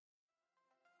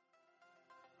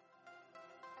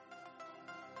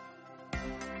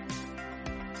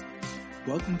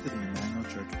Welcome to the Emmanuel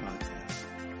Church podcast.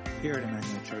 Here at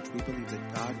Emmanuel Church, we believe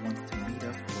that God wants to meet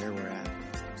us where we're at.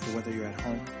 So whether you're at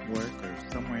home, work, or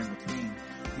somewhere in between,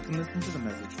 you can listen to the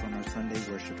message from our Sunday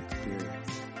worship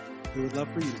experience. We would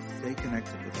love for you to stay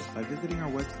connected with us by visiting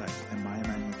our website at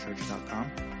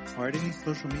myemmanuelchurch.com or at any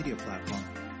social media platform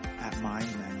at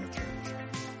myemmanuelchurch.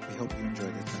 We hope you enjoy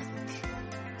this message.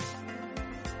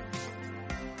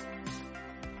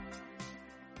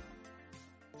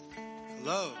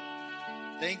 Hello.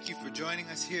 Thank you for joining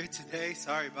us here today.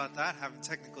 Sorry about that. Having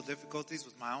technical difficulties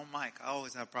with my own mic. I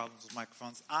always have problems with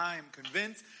microphones. I am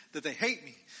convinced that they hate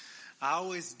me. I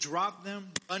always drop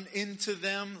them, run into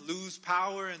them, lose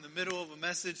power in the middle of a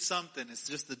message, something. It's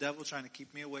just the devil trying to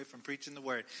keep me away from preaching the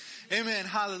word. Amen.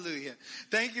 Hallelujah.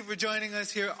 Thank you for joining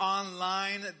us here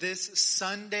online this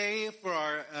Sunday for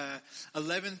our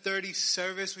 11:30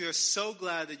 service. We are so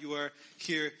glad that you are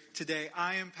here today.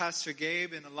 I am Pastor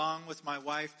Gabe, and along with my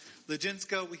wife,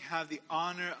 Leginska, we have the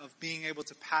honor of being able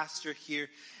to pastor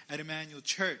here at Emmanuel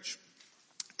Church.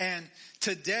 And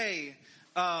today,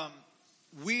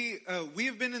 we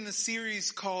have been in the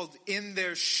series called In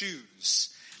Their Shoes.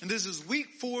 And this is week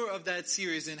 4 of that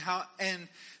series, and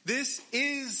this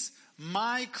is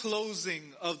my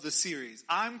closing of the series.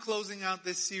 I'm closing out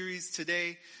this series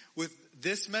today with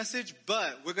this message,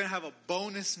 but we're going to have a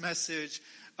bonus message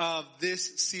of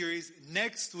this series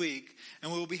next week,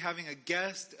 and we'll be having a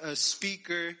guest, a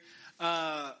speaker,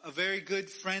 a very good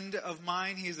friend of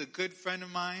mine. He's a good friend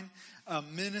of mine. A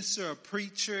minister, a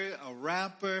preacher, a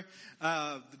rapper.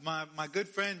 My good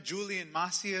friend Julian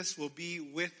Macias will be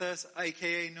with us,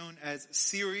 aka known as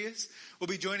Sirius. Will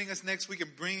be joining us next week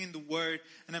and bringing the word,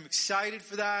 and I'm excited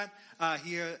for that.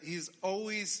 He's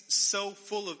always so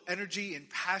full of energy and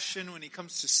passion when he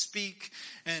comes to speak,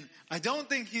 and I don't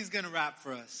think he's going to rap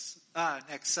for us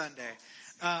next Sunday.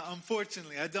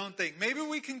 Unfortunately, I don't think. Maybe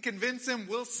we can convince him.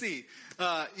 We'll see.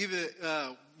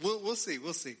 We'll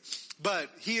see.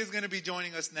 But he is going to be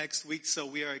joining us next week, so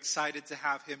we are excited to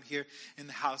have him here in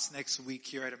the house next week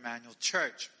here at Emmanuel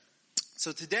Church.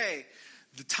 So today,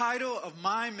 the title of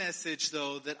my message,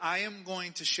 though, that I am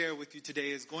going to share with you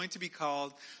today is going to be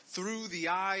called Through the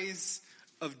Eyes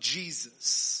of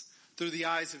Jesus. Through the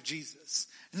Eyes of Jesus.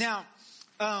 Now,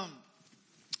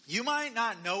 you might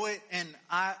not know it, and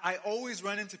I always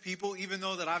run into people, even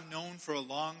though that I've known for a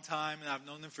long time, and I've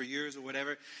known them for years or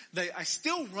whatever, I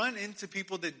still run into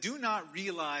people that do not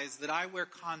realize that I wear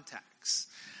contacts.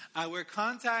 I wear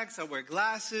contacts, I wear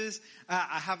glasses.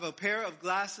 I have a pair of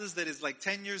glasses that is like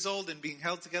 10 years old and being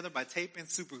held together by tape and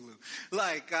super glue.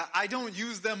 I don't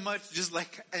use them much just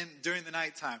during the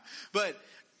nighttime. But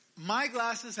my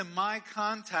glasses and my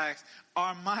contacts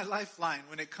are my lifeline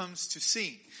when it comes to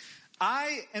seeing.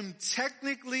 I am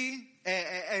technically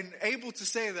and able to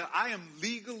say that I am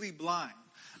legally blind.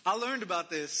 I learned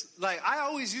about this. I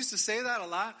always used to say that a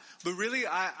lot, but really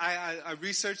I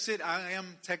researched it. I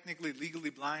am technically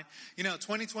legally blind.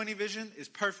 20/20 vision is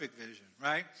perfect vision,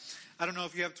 right? I don't know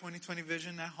if you have 20/20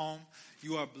 vision at home.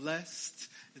 You are blessed.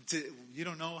 You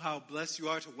don't know how blessed you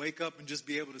are to wake up and just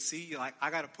be able to see. You're like, I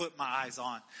got to put my eyes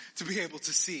on to be able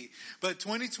to see. But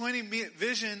 20/20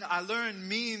 vision, I learned,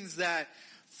 means that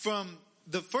from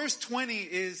the first 20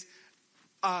 is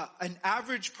an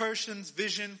average person's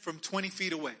vision from 20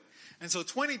 feet away. And so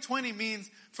 20/20 means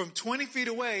from 20 feet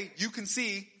away, you can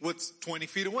see what's 20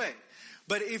 feet away.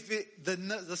 But if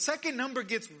the second number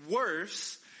gets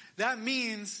worse, that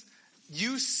means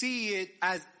you see it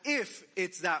as if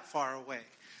it's that far away.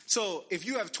 So if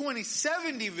you have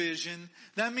 20/70 vision,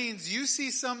 that means you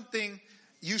see something.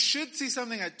 You should see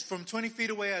something from 20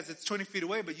 feet away as it's 20 feet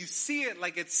away, but you see it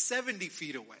like it's 70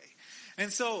 feet away.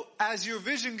 And so as your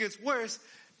vision gets worse,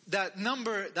 that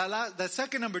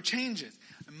second number changes.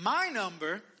 My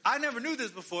number, I never knew this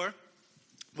before,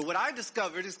 but what I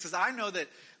discovered is because I know that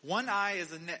one eye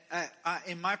is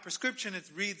in my prescription it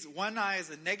reads one eye is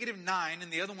a -9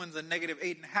 and the other one's a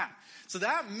 -8.5. So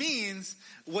that means,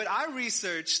 what I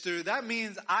researched through, that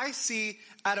means I see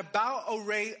at about a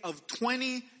rate of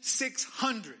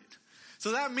 2,600.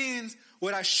 So that means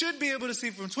what I should be able to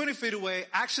see from 20 feet away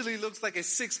actually looks like it's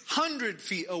 600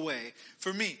 feet away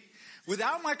for me.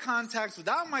 Without my contacts,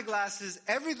 without my glasses,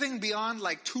 everything beyond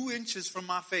 2 inches from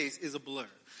my face is a blur.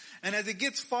 And as it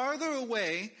gets farther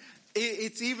away,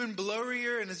 it's even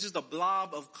blurrier and it's just a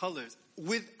blob of colors.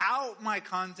 Without my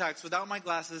contacts, without my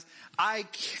glasses, I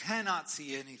cannot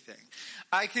see anything.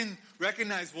 I can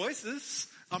recognize voices.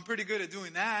 I'm pretty good at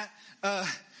doing that.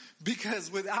 Because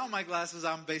without my glasses,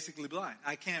 I'm basically blind.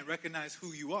 I can't recognize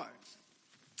who you are.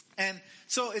 And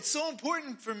so it's so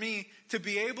important for me to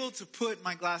be able to put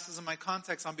my glasses and my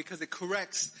contacts on because it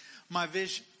corrects my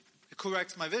vision. It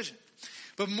corrects my vision.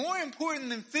 But more important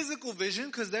than physical vision,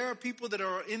 because there are people that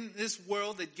are in this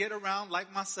world that get around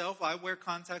like myself. I wear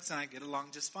contacts and I get along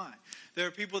just fine. There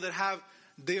are people that have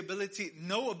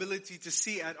no ability to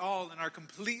see at all and are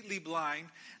completely blind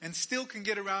and still can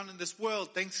get around in this world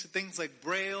thanks to things like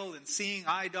Braille and seeing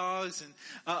eye dogs and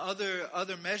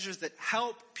other measures that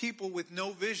help people with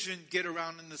no vision get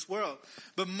around in this world.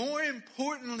 But more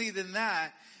important than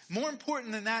that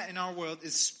in our world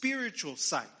is spiritual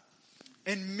sight.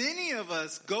 And many of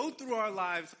us go through our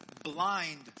lives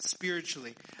blind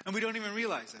spiritually, and we don't even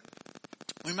realize it.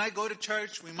 We might go to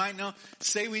church, we might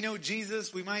say we know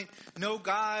Jesus, we might know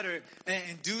God,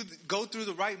 go through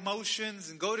the right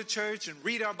motions and go to church and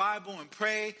read our Bible and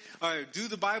pray, or do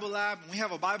the Bible lab. And we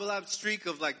have a Bible lab streak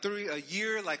of like 3 a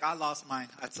year. Like I lost mine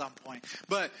at some point.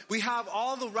 But we have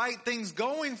all the right things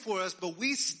going for us, but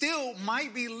we still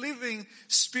might be living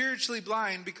spiritually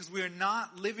blind because we are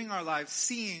not living our lives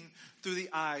seeing through the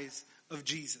eyes of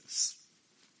Jesus.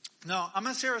 Now, I'm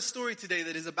going to share a story today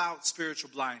that is about spiritual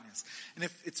blindness. And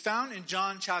it's found in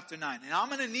John chapter 9. And I'm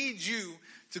going to need you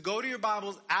to go to your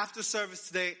Bibles after service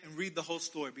today and read the whole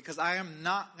story. Because I am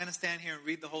not going to stand here and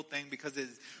read the whole thing because it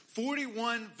is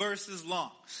 41 verses long.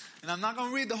 And I'm not going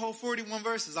to read the whole 41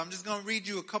 verses. I'm just going to read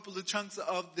you a couple of chunks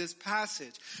of this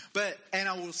passage. And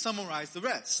I will summarize the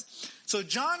rest. So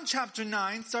John chapter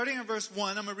 9, starting at verse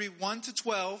 1, I'm going to read 1 to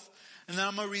 12. And then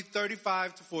I'm going to read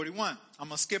 35 to 41. I'm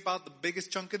going to skip out the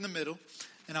biggest chunk in the middle,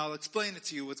 and I'll explain it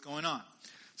to you what's going on.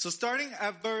 So starting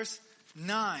at verse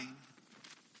 1.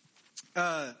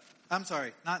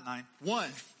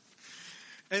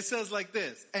 It says like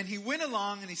this. And he went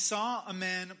along and he saw a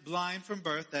man blind from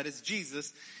birth, that is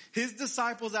Jesus. His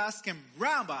disciples asked him,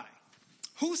 Rabbi,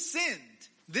 who sinned,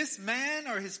 this man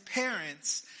or his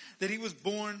parents, that he was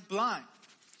born blind?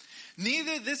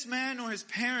 Neither this man nor his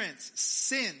parents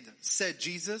sinned, said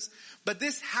Jesus, but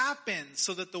this happened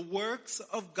so that the works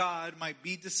of God might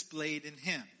be displayed in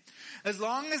him. As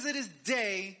long as it is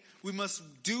day, we must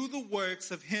do the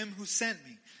works of him who sent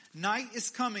me. Night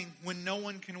is coming when no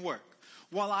one can work.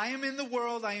 While I am in the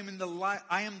world, I am the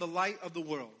light of the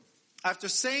world. After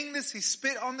saying this, he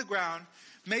spit on the ground,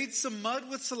 made some mud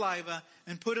with saliva,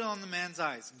 and put it on the man's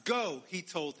eyes. Go, he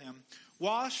told him,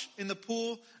 wash in the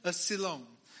pool of Siloam.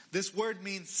 This word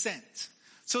means sent.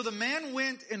 So the man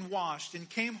went and washed and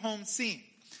came home seeing.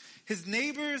 His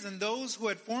neighbors and those who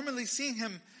had formerly seen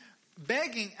him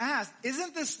begging asked,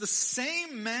 isn't this the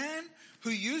same man who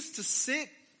used to sit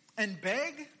and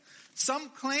beg? Some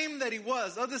claimed that he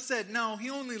was. Others said, no, he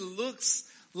only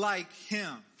looks like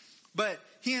him. But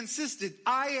he insisted,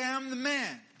 I am the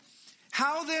man.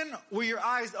 How then were your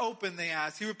eyes open, they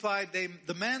asked. He replied,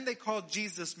 the man they called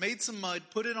Jesus made some mud,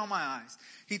 put it on my eyes.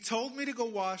 He told me to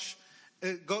go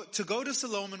to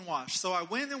Siloam and wash. So I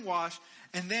went and washed,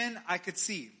 and then I could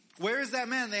see. Where is that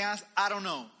man? They asked. I don't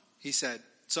know, he said.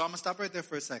 So I'm going to stop right there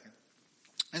for a second.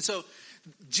 And so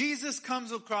Jesus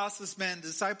comes across this man. The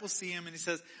disciples see him, and he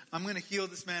says, I'm going to heal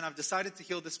this man. I've decided to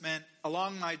heal this man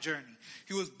along my journey.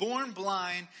 He was born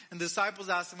blind, and the disciples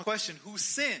asked him a question, who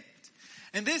sinned?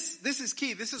 And this is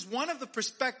key. This is one of the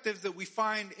perspectives that we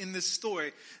find in this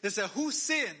story. They said, who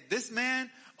sinned? This man?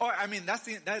 Or,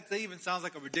 that even sounds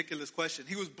like a ridiculous question.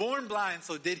 He was born blind,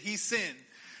 so did he sin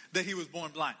that he was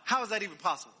born blind? How is that even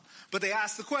possible? But they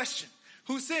asked the question,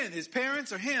 who sinned? His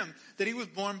parents or him that he was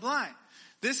born blind?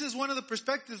 This is one of the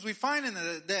perspectives we find in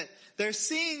that they're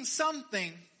seeing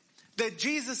something that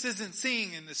Jesus isn't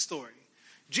seeing in this story.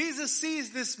 Jesus sees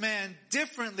this man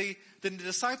differently than the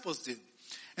disciples do.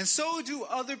 And so do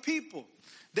other people.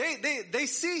 They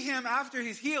see him after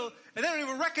he's healed, and they don't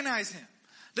even recognize him.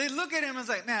 They look at him and it's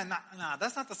like, man, nah,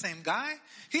 that's not the same guy.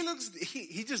 He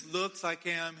just looks like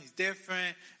him. He's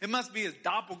different. It must be his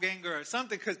doppelganger or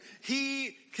something, because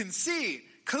he can see.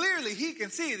 Clearly he can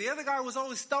see. The other guy was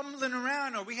always stumbling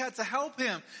around, or we had to help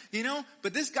him,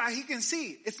 But this guy, he can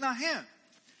see. It's not him.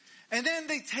 And then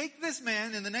they take this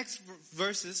man, in the next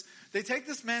verses, they take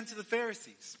this man to the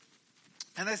Pharisees.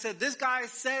 And they said, this guy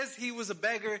says he was a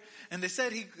beggar, and they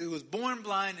said he was born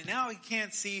blind, and now he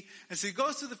can't see. And so he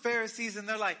goes to the Pharisees, and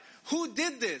they're like, who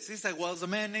did this? He's like, well, it's a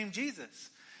man named Jesus.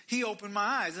 He opened my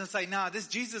eyes. And it's like, nah, this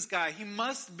Jesus guy, he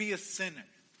must be a sinner.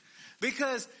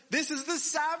 Because this is the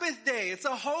Sabbath day. It's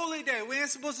a holy day. We ain't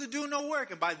supposed to do no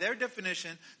work. And by their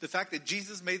definition, the fact that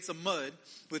Jesus made some mud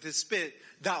with his spit,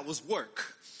 that was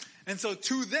work. And so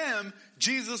to them,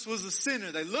 Jesus was a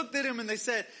sinner. They looked at him and they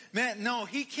said, man, no,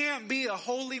 he can't be a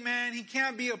holy man. He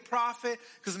can't be a prophet,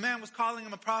 because the man was calling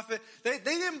him a prophet. They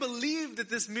didn't believe that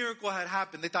this miracle had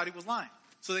happened. They thought he was lying.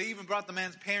 So they even brought the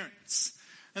man's parents.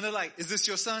 And they're like, is this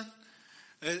your son?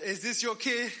 Is this your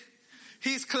kid?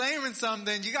 he's claiming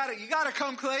something, you gotta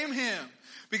come claim him.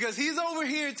 Because he's over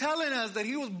here telling us that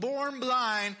he was born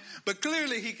blind, but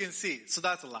clearly he can see. So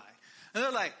that's a lie. And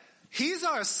they're like, he's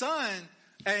our son,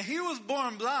 and he was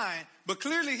born blind, but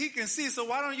clearly he can see, so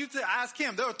why don't you ask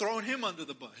him? They were throwing him under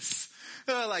the bus.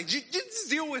 They're like, just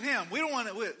deal with him. We don't want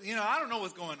to, I don't know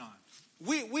what's going on.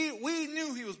 We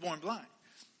knew he was born blind.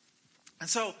 And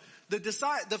so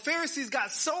the Pharisees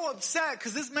got so upset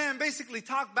because this man basically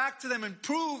talked back to them and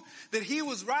proved that he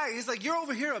was right. He's like, you're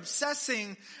over here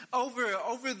obsessing over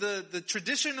the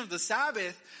tradition of the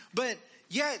Sabbath, but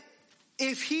yet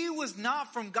if he was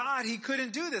not from God, he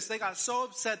couldn't do this. They got so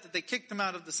upset that they kicked him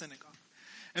out of the synagogue.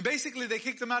 And basically they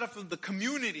kicked him out of the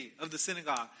community of the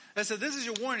synagogue. They said, this is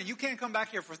your warning. You can't come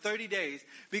back here for 30 days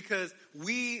because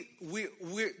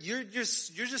you're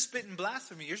just spitting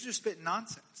blasphemy. You're just spitting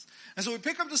nonsense. And so we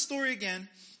pick up the story again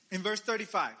in verse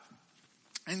 35.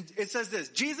 And it says this,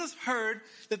 Jesus heard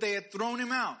that they had thrown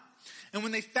him out. And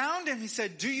when they found him, he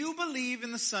said, do you believe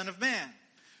in the Son of Man?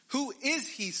 Who is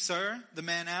he, sir? The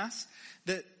man asked.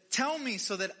 Tell me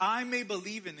so that I may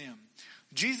believe in him.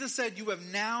 Jesus said, you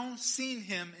have now seen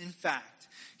him in fact.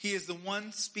 He is the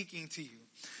one speaking to you.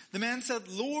 The man said,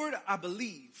 Lord, I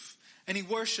believe. And he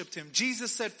worshiped him.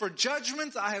 Jesus said, for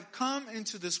judgment I have come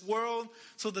into this world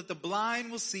so that the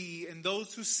blind will see and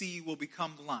those who see will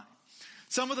become blind.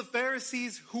 Some of the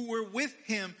Pharisees who were with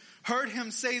him heard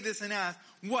him say this and asked,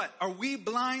 what, are we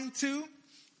blind too?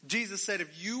 Jesus said,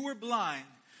 if you were blind,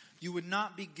 you would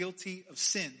not be guilty of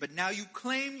sin. But now you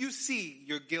claim you see,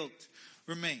 your guilt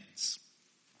remains.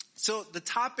 So the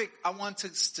topic I want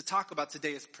to talk about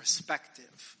today is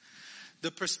perspective. The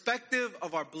perspective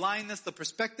of our blindness, the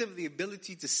perspective of the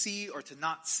ability to see or to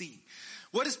not see.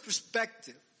 What is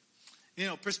perspective?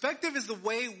 Perspective is the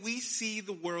way we see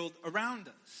the world around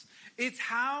us. It's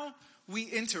how we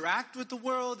interact with the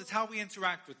world. It's how we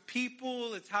interact with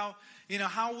people. It's how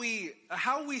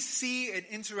we see and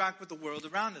interact with the world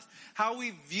around us. How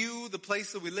we view the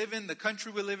place that we live in, the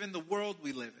country we live in, the world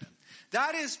we live in.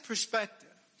 That is perspective.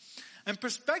 And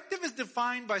perspective is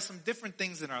defined by some different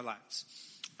things in our lives.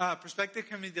 Perspective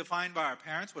can be defined by our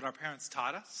parents, what our parents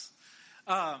taught us.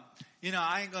 I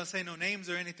ain't gonna say no names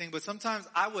or anything, but sometimes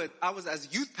I was as a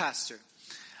youth pastor.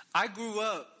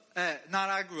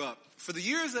 For the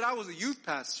years that I was a youth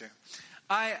pastor,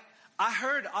 I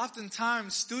heard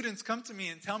oftentimes students come to me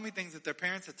and tell me things that their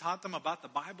parents had taught them about the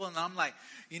Bible, and I'm like,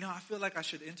 I feel like I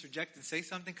should interject and say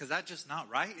something because that's just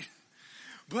not right.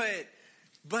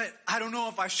 But I don't know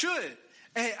if I should.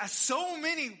 And so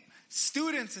many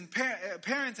students and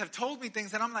parents have told me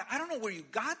things and I'm like, I don't know where you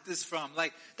got this from.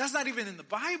 Like, that's not even in the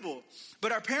Bible.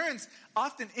 But our parents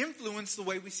often influence the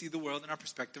way we see the world and our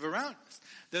perspective around us.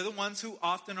 They're the ones who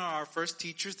often are our first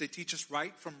teachers. They teach us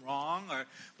right from wrong, or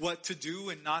what to do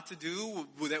and not to do,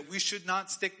 that we should not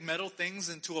stick metal things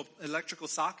into an electrical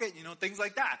socket, things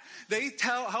like that. They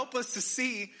help us to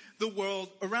see the world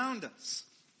around us.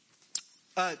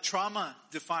 Trauma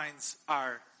defines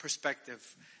our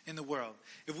perspective in the world.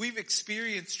 If we've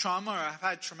experienced trauma or have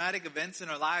had traumatic events in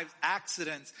our lives,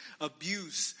 accidents,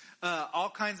 abuse, all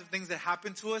kinds of things that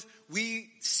happen to us, we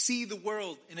see the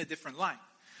world in a different light.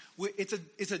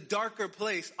 It's a darker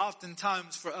place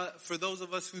oftentimes for those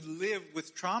of us who live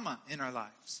with trauma in our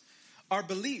lives. Our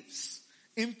beliefs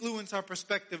influence our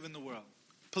perspective in the world.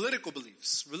 Political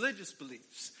beliefs, religious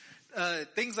beliefs,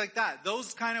 things like that.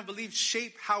 Those kind of beliefs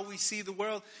shape how we see the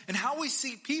world and how we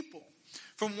see people.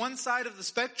 From one side of the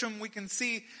spectrum, we can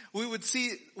see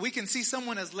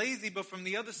someone as lazy, but from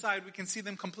the other side, we can see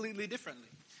them completely differently.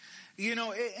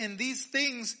 And these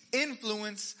things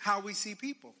influence how we see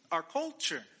people. Our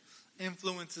culture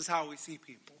influences how we see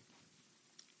people.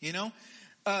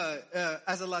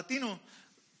 As a Latino,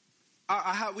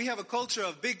 we have a culture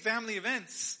of big family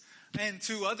events. And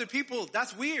to other people,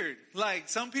 that's weird. Like,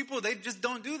 some people, they just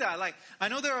don't do that. Like, I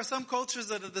know there are some cultures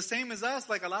that are the same as us.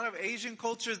 Like, a lot of Asian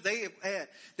cultures, they're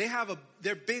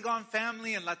big on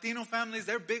family, and Latino families,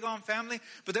 they're big on family.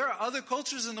 But there are other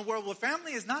cultures in the world where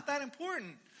family is not that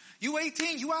important. You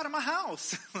 18, you out of my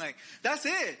house. Like, that's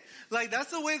it. Like,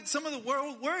 that's the way some of the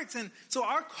world works. And so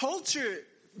our culture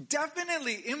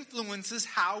definitely influences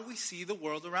how we see the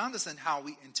world around us and how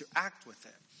we interact with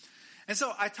it. And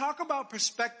so I talk about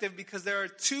perspective because there are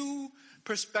two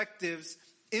perspectives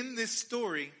in this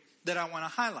story that I want to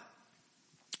highlight.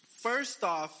 First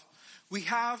off, we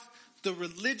have the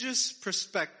religious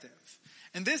perspective.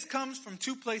 And this comes from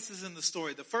two places in the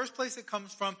story. The first place it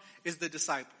comes from is the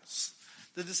disciples.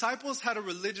 The disciples had a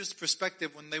religious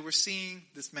perspective when they were seeing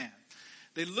this man.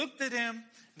 They looked at him,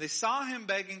 they saw him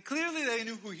begging. Clearly they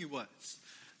knew who he was.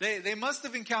 They must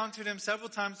have encountered him several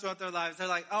times throughout their lives. They're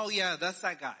like, oh yeah, that's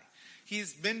that guy.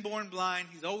 He's been born blind.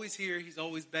 He's always here. He's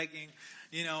always begging.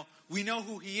 We know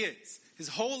who he is. His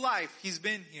whole life he's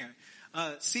been here,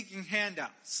 seeking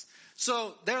handouts.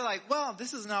 So they're like, well,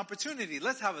 this is an opportunity.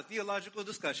 Let's have a theological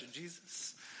discussion,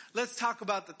 Jesus. Let's talk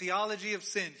about the theology of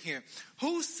sin here.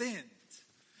 Who sinned?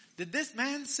 Did this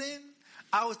man sin?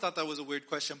 I always thought that was a weird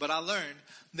question, but I learned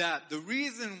that the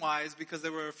reason why is because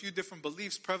there were a few different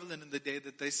beliefs prevalent in the day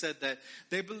that they said that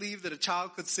they believed that a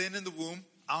child could sin in the womb.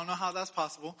 I don't know how that's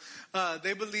possible.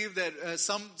 They believed that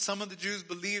some of the Jews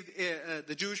believed,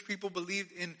 the Jewish people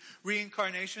believed in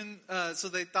reincarnation. So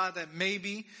they thought that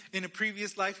maybe in a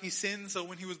previous life he sinned. So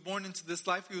when he was born into this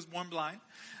life, he was born blind.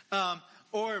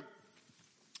 Or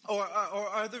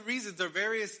other reasons, or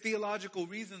various theological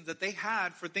reasons that they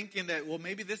had for thinking that, well,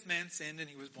 maybe this man sinned and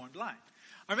he was born blind.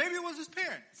 Or maybe it was his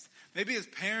parents. Maybe his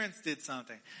parents did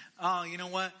something. Oh, you know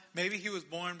what? Maybe he was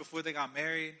born before they got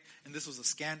married, and this was a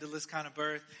scandalous kind of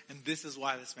birth, and this is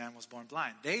why this man was born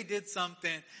blind. They did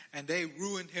something, and they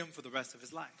ruined him for the rest of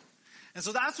his life. And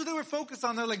so that's what they were focused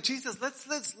on. They're like, Jesus,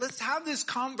 let's have this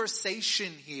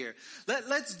conversation here.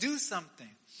 Let's do something.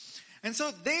 And so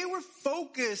they were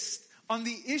focused on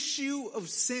the issue of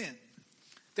sin.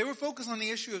 They were focused on the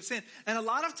issue of sin. And a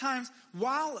lot of times,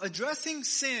 while addressing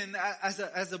sin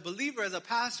as a believer, as a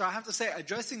pastor, I have to say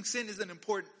addressing sin is an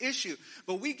important issue.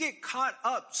 But we get caught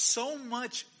up so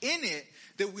much in it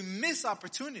that we miss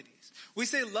opportunities. We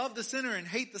say love the sinner and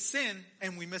hate the sin,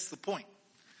 and we miss the point.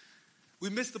 We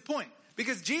miss the point.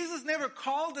 Because Jesus never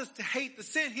called us to hate the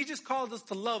sin. He just called us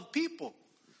to love people.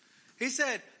 He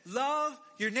said, love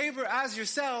your neighbor as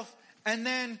yourself, and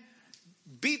then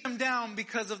beat them down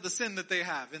because of the sin that they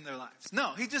have in their lives.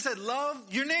 No, he just said, love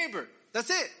your neighbor. That's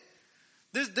it.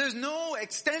 There's no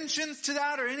extensions to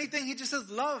that or anything. He just says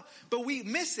love, but we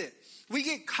miss it. We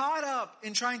get caught up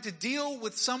in trying to deal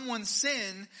with someone's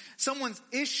sin, someone's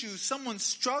issues, someone's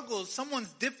struggles,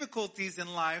 someone's difficulties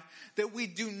in life, that we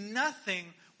do nothing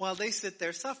while they sit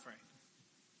there suffering.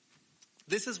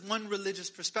 This is one religious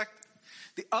perspective.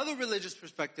 The other religious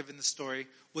perspective in the story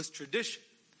was tradition.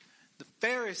 The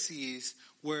Pharisees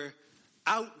were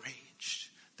outraged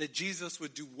that Jesus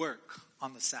would do work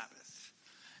on the Sabbath.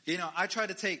 I try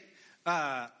to take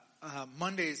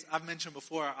Mondays. I've mentioned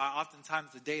before,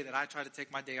 oftentimes the day that I try to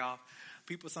take my day off,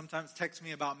 people sometimes text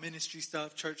me about ministry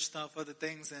stuff, church stuff, other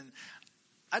things, and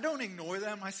I don't ignore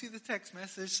them. I see the text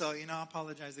message, so I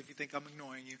apologize if you think I'm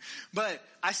ignoring you. But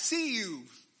I see you,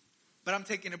 but I'm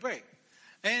taking a break.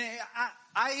 And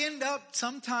I end up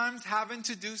sometimes having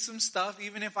to do some stuff,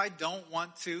 even if I don't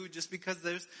want to, just because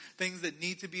there's things that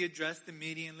need to be addressed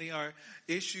immediately, or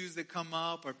issues that come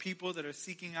up, or people that are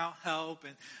seeking out help,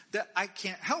 and that I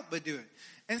can't help but do it.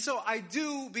 And so I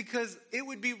do, because it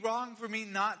would be wrong for me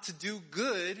not to do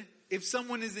good if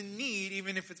someone is in need,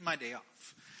 even if it's my day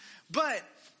off. But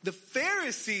the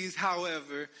Pharisees,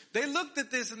 however, they looked at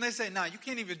this and they say, you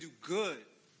can't even do good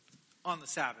on the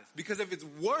Sabbath, because if it's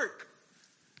work,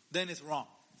 then it's wrong.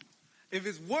 If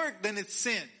it's work, then it's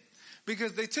sin.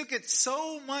 Because they took it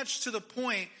so much to the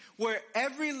point where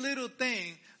every little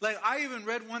thing, like I even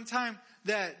read one time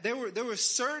that there were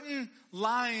certain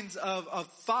lines of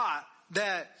thought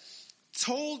that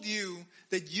told you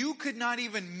that you could not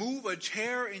even move a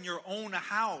chair in your own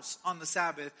house on the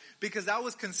Sabbath, because that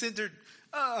was considered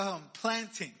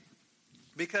planting.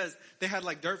 Because they had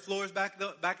like dirt floors back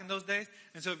in those days.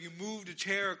 And so if you moved a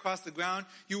chair across the ground,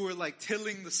 you were like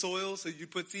tilling the soil, so you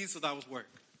put seeds, so that was work.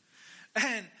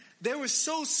 And they were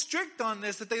so strict on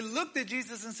this that they looked at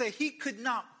Jesus and said, he could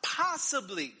not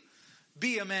possibly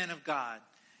be a man of God,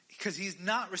 because he's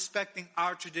not respecting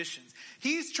our traditions.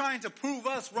 He's trying to prove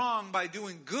us wrong by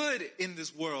doing good in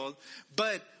this world,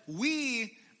 but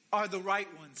we are the right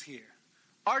ones here.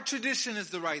 Our tradition is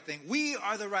the right thing. We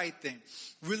are the right thing.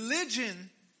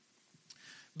 Religion,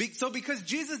 so because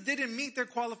Jesus didn't meet their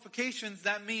qualifications,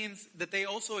 that means that they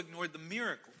also ignored the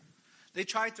miracle. They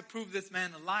tried to prove this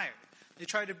man a liar. They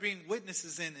tried to bring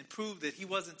witnesses in and prove that he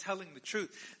wasn't telling the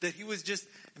truth, that he was just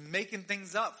making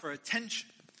things up for attention.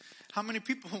 How many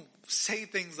people say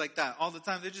things like that all the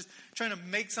time? They're just trying to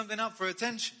make something up for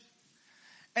attention.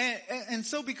 And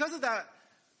so because of that,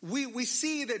 we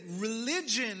see that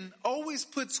religion always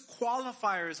puts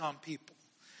qualifiers on people.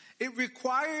 It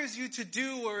requires you to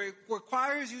do, or it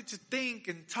requires you to think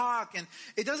and talk, and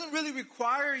it doesn't really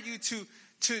require you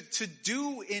to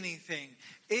do anything.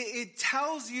 It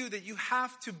tells you that you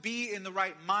have to be in the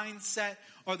right mindset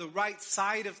or the right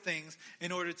side of things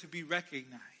in order to be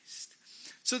recognized.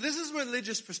 So this is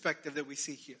religious perspective that we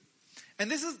see here.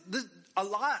 And a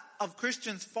lot of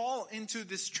Christians fall into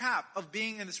this trap of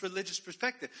being in this religious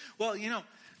perspective. Well,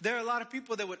 There are a lot of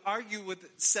people that would argue with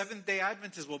Seventh-day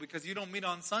Adventists. Well, because you don't meet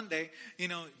on Sunday,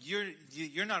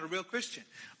 you're not a real Christian.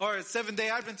 Or Seventh-day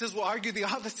Adventists will argue the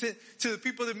opposite to the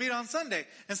people that meet on Sunday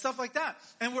and stuff like that.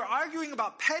 And we're arguing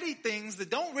about petty things that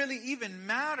don't really even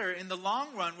matter in the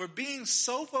long run. We're being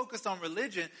so focused on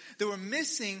religion that we're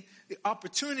missing the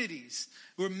opportunities.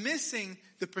 We're missing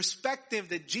the perspective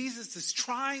that Jesus is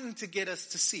trying to get us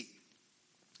to see.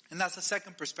 And that's the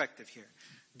second perspective here.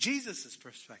 Jesus'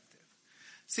 perspective.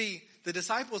 See, the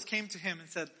disciples came to him and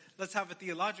said, let's have a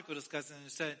theological discussion.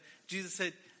 And Jesus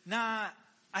said, nah,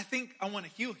 I think I want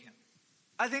to heal him.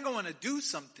 I think I want to do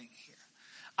something here.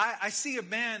 I see a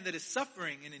man that is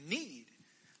suffering and in need.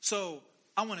 So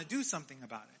I want to do something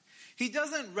about it. He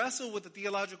doesn't wrestle with the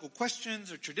theological questions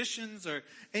or traditions or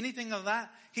anything of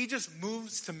that. He just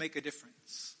moves to make a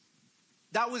difference.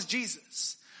 That was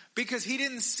Jesus. Because he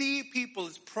didn't see people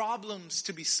as problems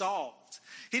to be solved.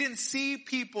 He didn't see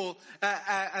people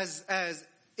as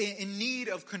in need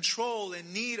of control,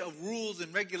 in need of rules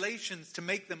and regulations to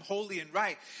make them holy and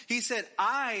right. He said,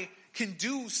 I can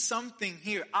do something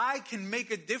here. I can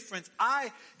make a difference.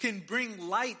 I can bring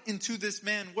light into this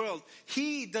man's world.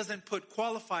 He doesn't put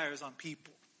qualifiers on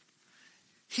people.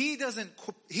 He doesn't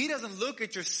look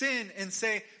at your sin and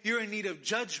say, you're in need of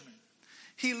judgment.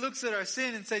 He looks at our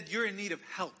sin and said, you're in need of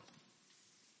help.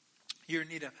 You're in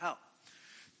need of help.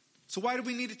 So why do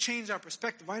we need to change our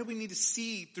perspective? Why do we need to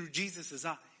see through Jesus'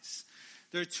 eyes?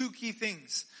 There are two key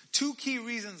things. Two key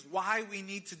reasons why we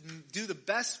need to do the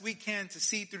best we can to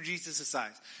see through Jesus'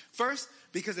 eyes. First,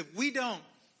 because if we don't,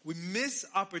 we miss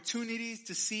opportunities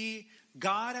to see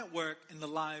God at work in the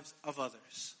lives of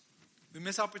others. We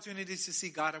miss opportunities to see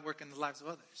God at work in the lives of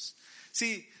others.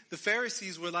 See, the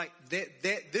Pharisees were like,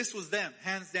 this was them,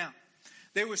 hands down.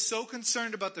 They were so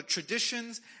concerned about the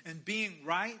traditions and being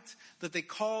right that they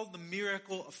called the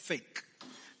miracle a fake.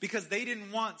 Because they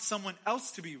didn't want someone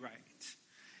else to be right.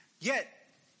 Yet,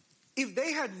 if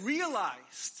they had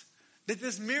realized that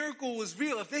this miracle was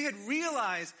real, if they had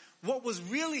realized what was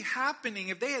really happening,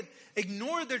 if they had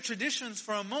ignored their traditions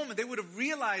for a moment, they would have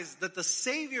realized that the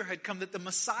Savior had come, that the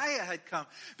Messiah had come.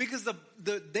 Because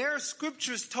their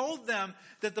scriptures told them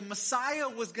that the Messiah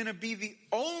was going to be the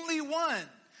only one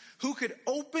who could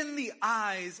open the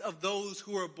eyes of those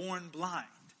who are born blind.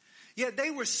 Yet they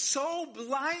were so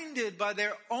blinded by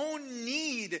their own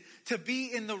need to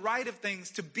be in the right of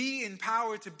things, to be in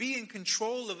power, to be in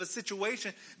control of a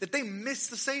situation, that they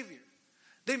missed the Savior.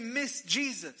 They missed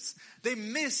Jesus. They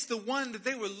missed the one that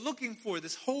they were looking for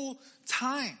this whole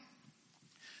time.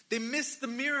 They missed the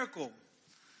miracle.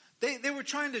 They were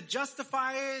trying to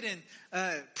justify it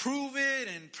and prove it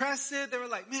and press it. They were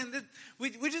like, man,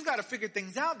 we just got to figure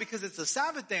things out because it's a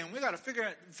Sabbath day and we got to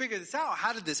figure this out.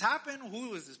 How did this happen?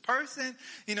 Who is this person?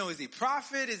 Is he a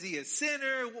prophet? Is he a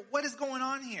sinner? What is going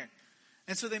on here?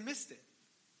 And so they missed it.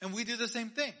 And we do the same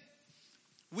thing.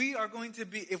 We are going to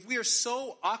be, if we are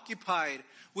so occupied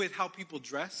with how people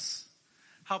dress,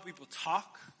 how people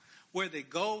talk, where they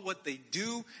go, what they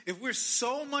do, if we're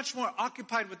so much more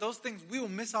occupied with those things, we will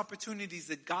miss opportunities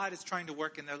that God is trying to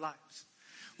work in their lives.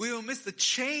 We will miss the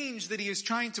change that he is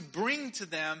trying to bring to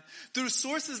them through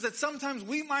sources that sometimes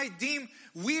we might deem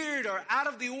weird or out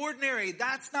of the ordinary.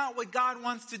 That's not what God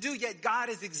wants to do, yet God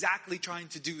is exactly trying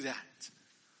to do that.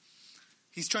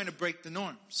 He's trying to break the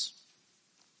norms.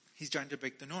 He's trying to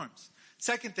break the norms.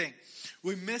 Second thing,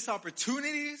 we miss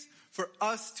opportunities for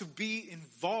us to be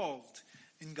involved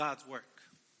in God's work.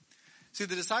 See,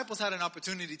 the disciples had an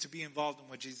opportunity to be involved in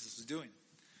what Jesus was doing.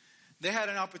 They had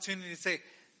an opportunity to say,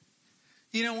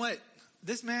 you know what?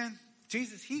 This man,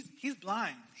 Jesus, he's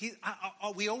blind.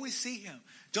 We always see him.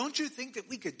 Don't you think that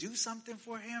we could do something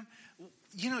for him?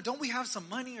 Don't we have some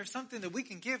money or something that we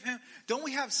can give him? Don't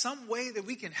we have some way that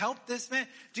we can help this man?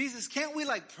 Jesus, can't we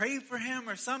pray for him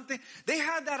or something? They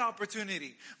had that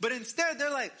opportunity. But instead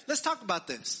they're like, let's talk about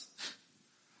this.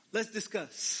 Let's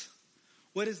discuss.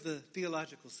 What is the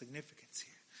theological significance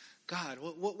here? God,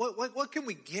 what can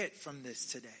we get from this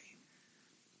today?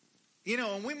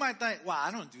 And we might think, well,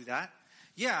 I don't do that.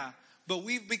 Yeah, but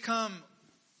we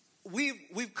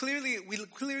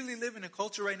clearly live in a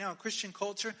culture right now, a Christian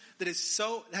culture that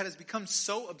has become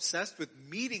so obsessed with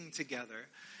meeting together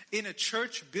in a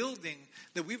church building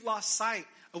that we've lost sight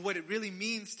of what it really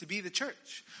means to be the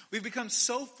church. We've become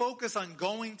so focused on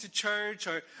going to church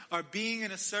or being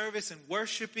in a service and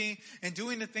worshiping and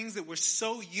doing the things that we're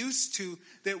so used to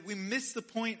that we miss the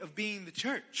point of being the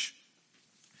church.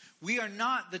 We are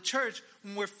not the church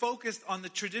when we're focused on the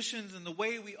traditions and the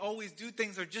way we always do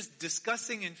things, or just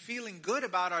discussing and feeling good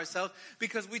about ourselves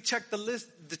because we checked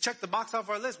the box off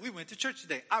our list. We went to church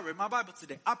today. I read my Bible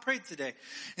today. I prayed today.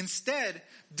 Instead,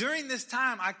 during this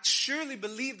time, I surely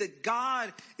believe that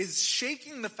God is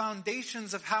shaking the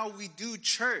foundations of how we do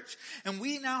church. And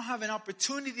we now have an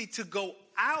opportunity to go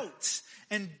out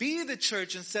and be the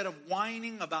church instead of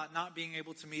whining about not being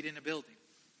able to meet in a building.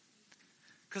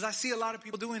 Because I see a lot of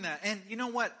people doing that. And you know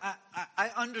what? I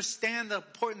understand the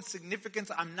important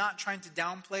significance. I'm not trying to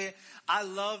downplay it. I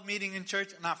love meeting in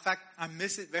church. And in fact, I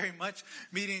miss it very much.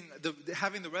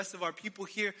 Having the rest of our people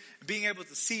here, being able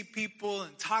to see people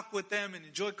and talk with them and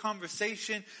enjoy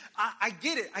conversation. I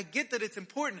get it. I get that it's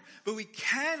important. But we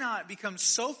cannot become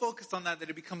so focused on that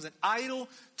it becomes an idol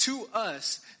to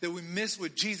us that we miss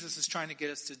what Jesus is trying to get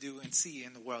us to do and see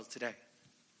in the world today.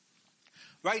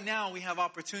 Right now, we have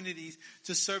opportunities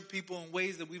to serve people in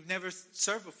ways that we've never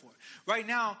served before. Right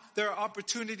now, there are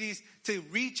opportunities to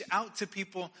reach out to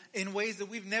people in ways that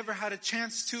we've never had a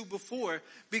chance to before,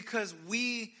 because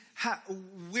we're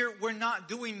not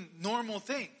doing normal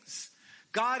things.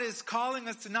 God is calling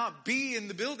us to not be in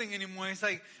the building anymore. It's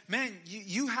like, man,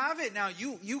 you have it now.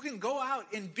 You can go out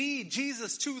and be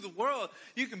Jesus to the world.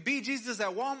 You can be Jesus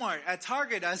at Walmart, at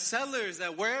Target, at Sellers,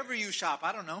 at wherever you shop.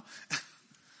 I don't know.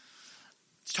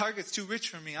 Target's too rich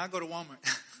for me. I go to Walmart.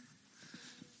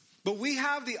 But we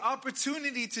have the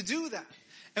opportunity to do that.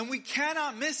 And we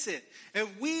cannot miss it. If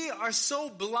we are so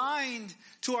blind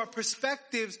to our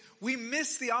perspectives, we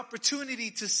miss the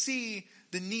opportunity to see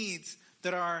the needs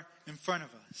that are in front of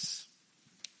us.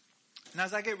 And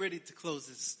as I get ready to close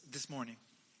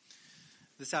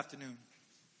this afternoon,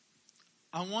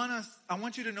 I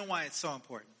want you to know why it's so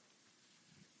important.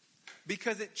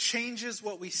 Because it changes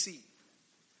what we see.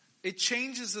 It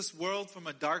changes this world from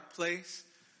a dark place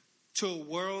to a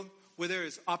world where there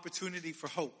is opportunity for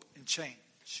hope and change.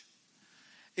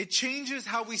 It changes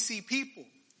how we see people.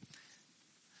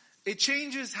 It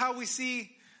changes how we see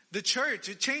the church.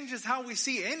 It changes how we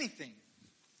see anything.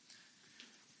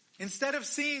 Instead of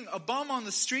seeing a bum on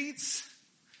the streets,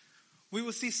 we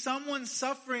will see someone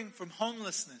suffering from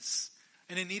homelessness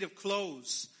and in need of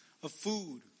clothes, of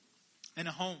food, and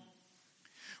a home.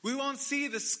 We won't see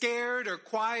the scared or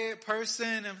quiet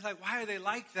person and like, why are they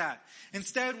like that?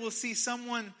 Instead, we'll see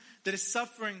someone that is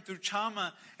suffering through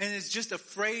trauma and is just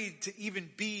afraid to even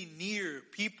be near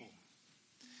people.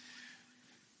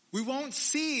 We won't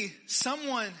see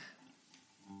someone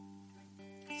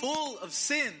full of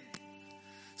sin,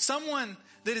 someone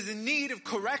that is in need of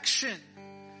correction,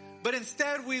 but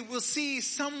instead we will see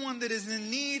someone that is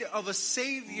in need of a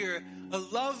Savior, a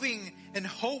loving and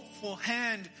hopeful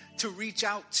hand to reach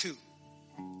out to,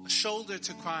 a shoulder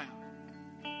to cry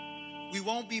on. We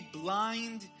won't be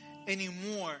blind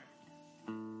anymore.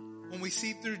 When we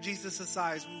see through Jesus'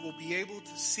 eyes, we will be able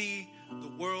to see the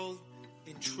world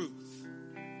in truth.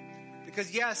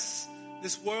 Because yes,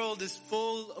 this world is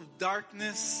full of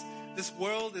darkness. This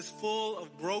world is full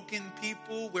of broken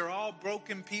people. We're all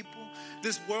broken people.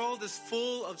 This world is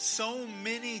full of so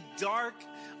many dark,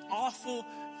 awful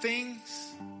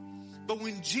things. But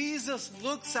when Jesus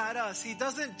looks at us, he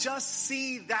doesn't just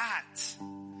see that.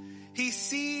 He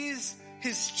sees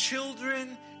his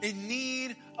children in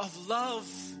need of love,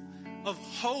 of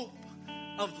hope,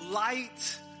 of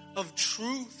light, of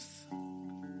truth.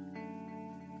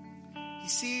 He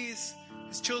sees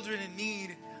his children in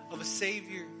need of a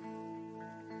Savior,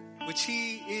 which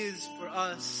he is for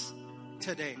us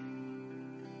today.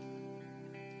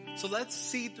 So let's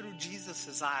see through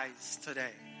Jesus' eyes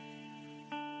today.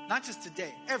 Not just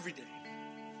today, every day.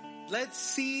 Let's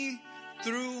see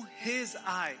through his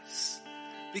eyes.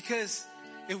 Because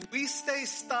if we stay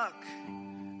stuck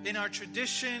in our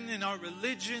tradition, in our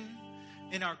religion,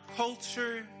 in our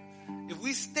culture, if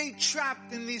we stay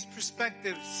trapped in these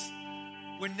perspectives,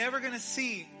 we're never going to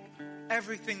see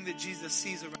everything that Jesus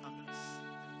sees around us.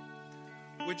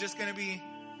 We're just going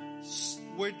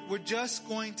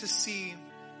to see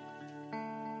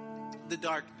the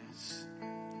darkness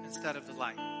instead of the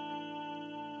light.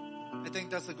 I think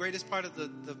that's the greatest part of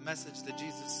the message that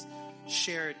Jesus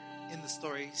shared in the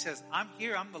story. He says, I'm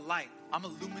here, I'm the light. I'm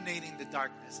illuminating the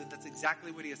darkness. And that's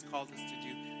exactly what he has called us to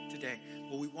do today.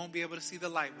 But we won't be able to see the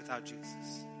light without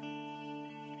Jesus.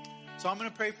 So I'm going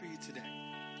to pray for you today.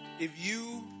 If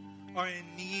you are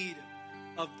in need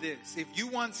of this, if you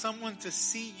want someone to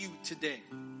see you today,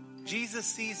 Jesus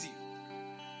sees you.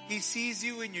 He sees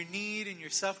you in your need, in your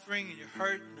suffering, in your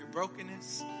hurt, in your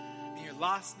brokenness, in your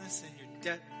lostness, in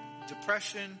your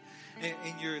depression,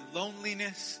 in your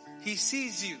loneliness. He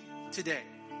sees you today.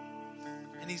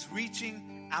 And he's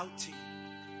reaching out to you.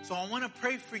 So I want to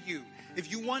pray for you.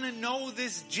 If you want to know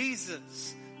this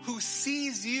Jesus who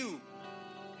sees you,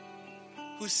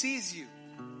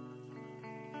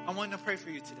 I want to pray for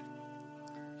you today.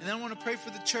 And then I want to pray for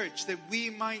the church that we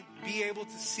might be able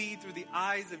to see through the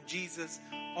eyes of Jesus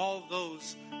all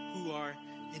those who are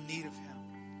in need of him.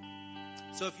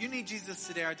 So if you need Jesus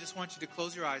today, I just want you to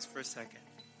close your eyes for a second.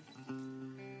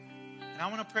 And I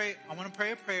want to pray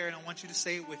a prayer, and I want you to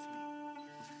say it with me.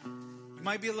 You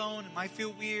might be alone, it might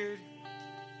feel weird.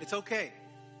 It's okay.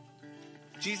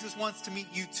 Jesus wants to meet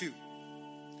you too.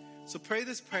 So pray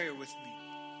this prayer with me.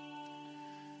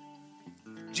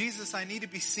 Jesus, I need to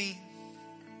be seen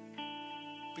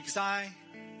because I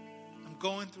am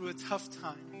going through a tough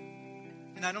time.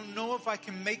 And I don't know if I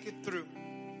can make it through.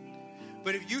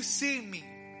 But if you see me,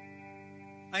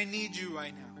 I need you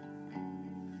right now.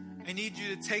 I need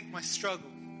you to take my struggle,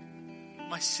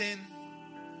 my sin,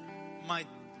 my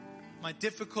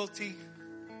difficulty,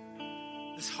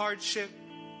 this hardship,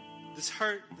 this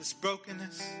hurt, this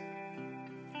brokenness.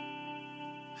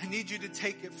 I need you to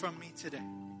take it from me today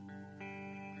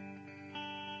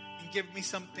and give me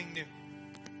something new.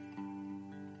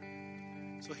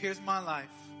 So here's my life.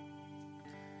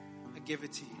 I give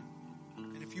it to you.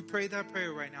 And if you pray that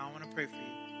prayer right now, I want to pray for you.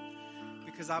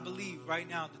 Because I believe right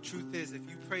now, the truth is, if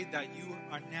you prayed that, you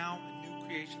are now a new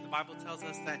creation. The Bible tells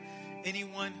us that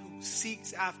anyone who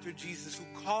seeks after Jesus, who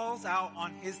calls out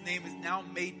on his name, is now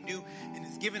made new and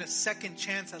is given a second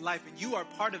chance at life. And you are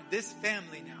part of this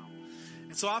family now.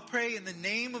 And so I pray in the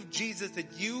name of Jesus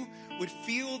that you would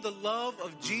feel the love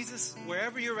of Jesus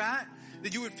wherever you're at,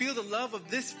 that you would feel the love of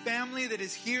this family that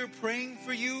is here praying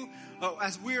for you.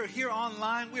 As we are here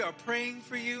online, we are praying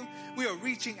for you. We are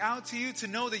reaching out to you to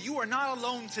know that you are not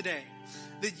alone today.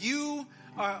 That you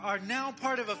are now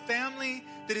part of a family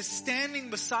that is standing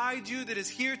beside you, that is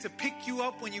here to pick you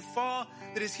up when you fall,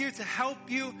 that is here to help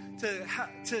you, to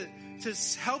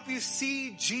help you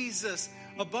see Jesus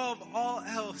above all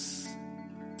else,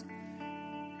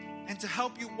 and to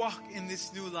help you walk in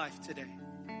this new life today.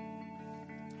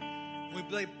 We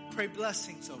pray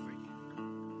blessings over you,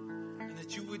 and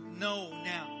that you would know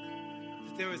now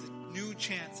that there is a new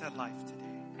chance at life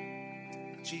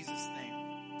today. In Jesus' name,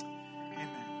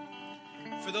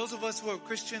 amen. For those of us who are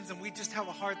Christians and we just have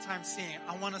a hard time seeing,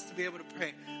 I want us to be able to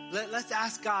pray. Let's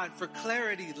ask God for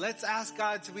clarity. Let's ask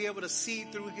God to be able to see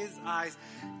through his eyes.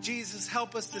 Jesus,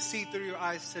 help us to see through your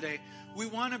eyes today. We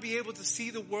want to be able to see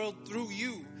the world through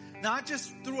you. Not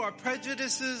just through our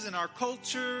prejudices and our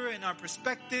culture and our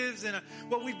perspectives and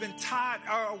what we've been taught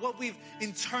or what we've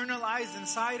internalized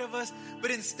inside of us, but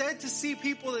instead to see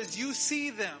people as you see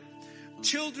them.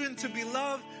 Children to be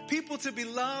loved, people to be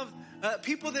loved,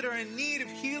 people that are in need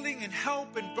of healing and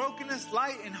help and brokenness,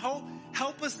 light and hope.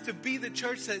 Help us to be the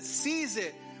church that sees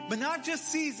it, but not just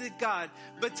sees it, God,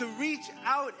 but to reach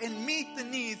out and meet the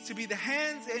needs, to be the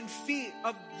hands and feet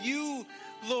of you,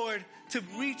 Lord, to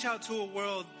reach out to a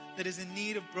world that is in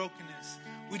need of brokenness.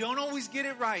 We don't always get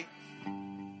it right.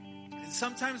 And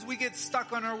sometimes we get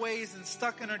stuck on our ways and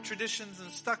stuck in our traditions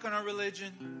and stuck on our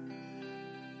religion.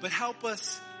 But help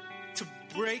us to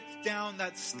break down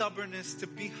that stubbornness, to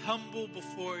be humble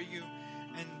before you,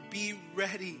 and be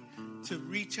ready to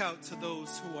reach out to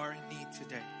those who are in need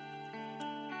today.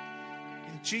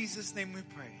 In Jesus' name we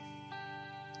pray.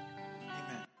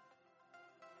 Amen.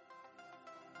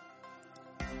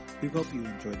 We hope you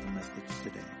enjoyed the message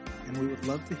today, and we would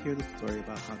love to hear the story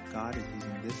about how God is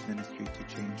using this ministry to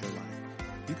change your life.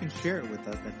 You can share it with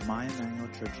us at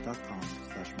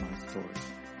myemmanuelchurch.com/mystory.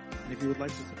 And if you would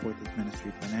like to support this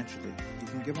ministry financially, you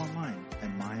can give online at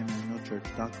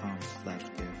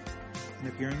myemmanuelchurch.com/give. And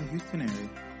if you're in the Houston area,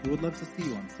 we would love to see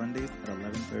you on Sundays at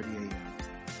 11:30 a.m.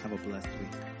 Have a blessed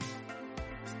week.